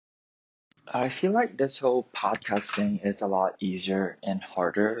I feel like this whole podcasting is a lot easier and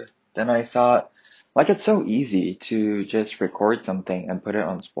harder than I thought. Like it's so easy to just record something and put it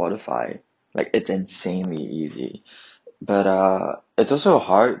on Spotify. Like it's insanely easy. But it's also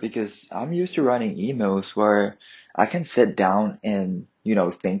hard because I'm used to writing emails where I can sit down and,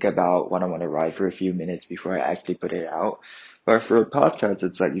 think about what I want to write for a few minutes before I actually put it out. But for a podcast,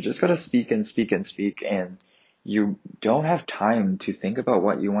 it's like you just gotta speak and speak and speak, and you don't have time to think about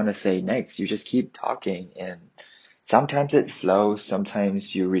what you want to say next. You just keep talking, and sometimes it flows,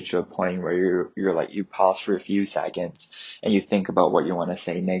 sometimes you reach a point where you're like you pause for a few seconds and you think about what you want to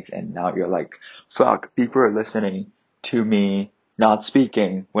say next, and now you're like, fuck, people are listening to me not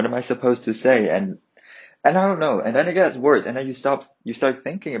speaking. What am I supposed to say? And I don't know. And then it gets worse. And then you start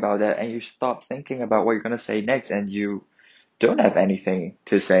thinking about that, and you stop thinking about what you're gonna say next, and you don't have anything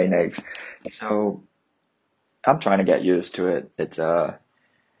to say next. So I'm trying to get used to it.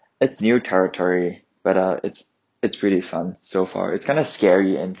 It's new territory, but it's pretty fun so far. It's kind of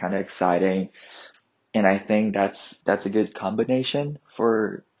scary and kind of exciting, and I think that's a good combination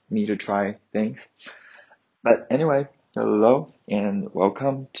for me to try things. But anyway, hello and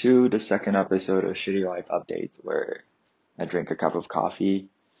welcome to the second episode of Shitty Life Updates, where I drink a cup of coffee,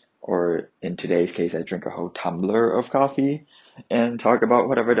 or in today's case, I drink a whole tumbler of coffee and talk about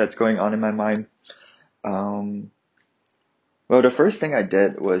whatever that's going on in my mind. Um, well, the first thing I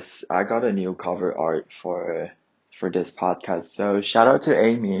did was I got a new cover art for this podcast. So shout out to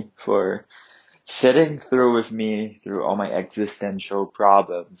Amy for sitting through with me through all my existential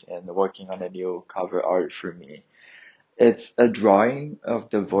problems and working on a new cover art for me. It's a drawing of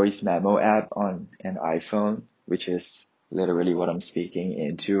the voice memo app on an iPhone, which is literally what I'm speaking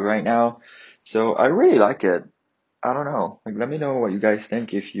into right now. So I really like it. I don't know. Like, let me know what you guys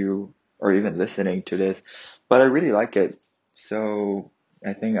think if you are even listening to this. But I really like it. So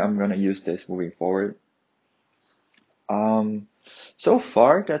I think I'm gonna use this moving forward. Um, so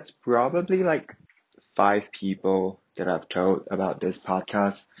far, that's probably like five people that I've told about this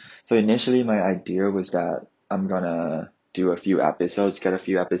podcast. So initially, my idea was that I'm gonna do a few episodes, get a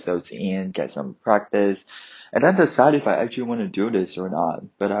few episodes in, get some practice, and then decide if I actually want to do this or not.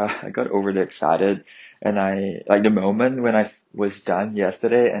 But I got overly excited, and I like the moment when I was done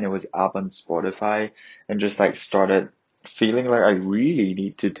yesterday and it was up on Spotify, and just like started feeling like I really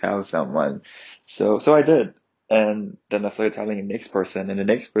need to tell someone. So I did. And then I started telling the next person and the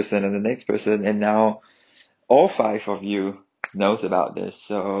next person and the next person, and now all five of you knows about this.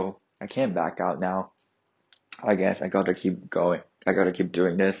 So I can't back out now. I guess I gotta keep going. I gotta keep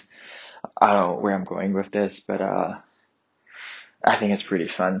doing this. I don't know where I'm going with this, but I think it's pretty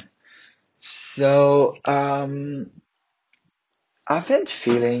fun. So I've been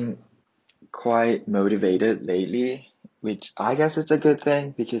feeling quite motivated lately, which I guess it's a good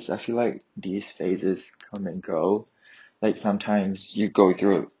thing because I feel like these phases come and go. Like sometimes you go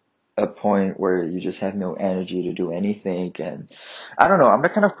through a point where you just have no energy to do anything, and I don't know, I'm the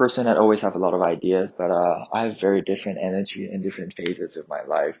kind of person that always have a lot of ideas, but I have very different energy in different phases of my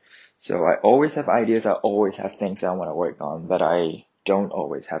life. So I always have ideas, I always have things I want to work on, but I don't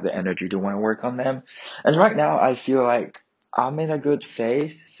always have the energy to want to work on them. And right now I feel like I'm in a good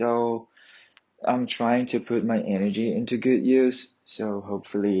phase, so I'm trying to put my energy into good use. So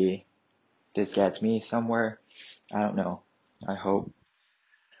hopefully this gets me somewhere. I don't know. I hope.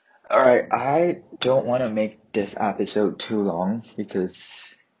 Alright, I don't want to make this episode too long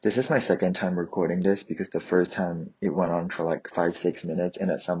because this is my second time recording this, because the first time it went on for like 5, 6 minutes, and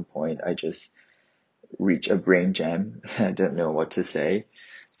at some point I just reached a brain jam. I didn't know what to say.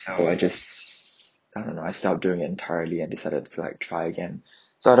 So I don't know, I stopped doing it entirely and decided to like try again.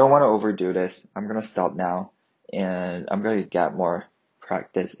 So I don't want to overdo this. I'm gonna stop now, and I'm gonna get more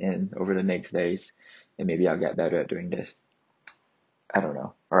practice in over the next days, and maybe I'll get better at doing this. I don't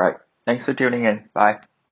know. All right. Thanks for tuning in. Bye.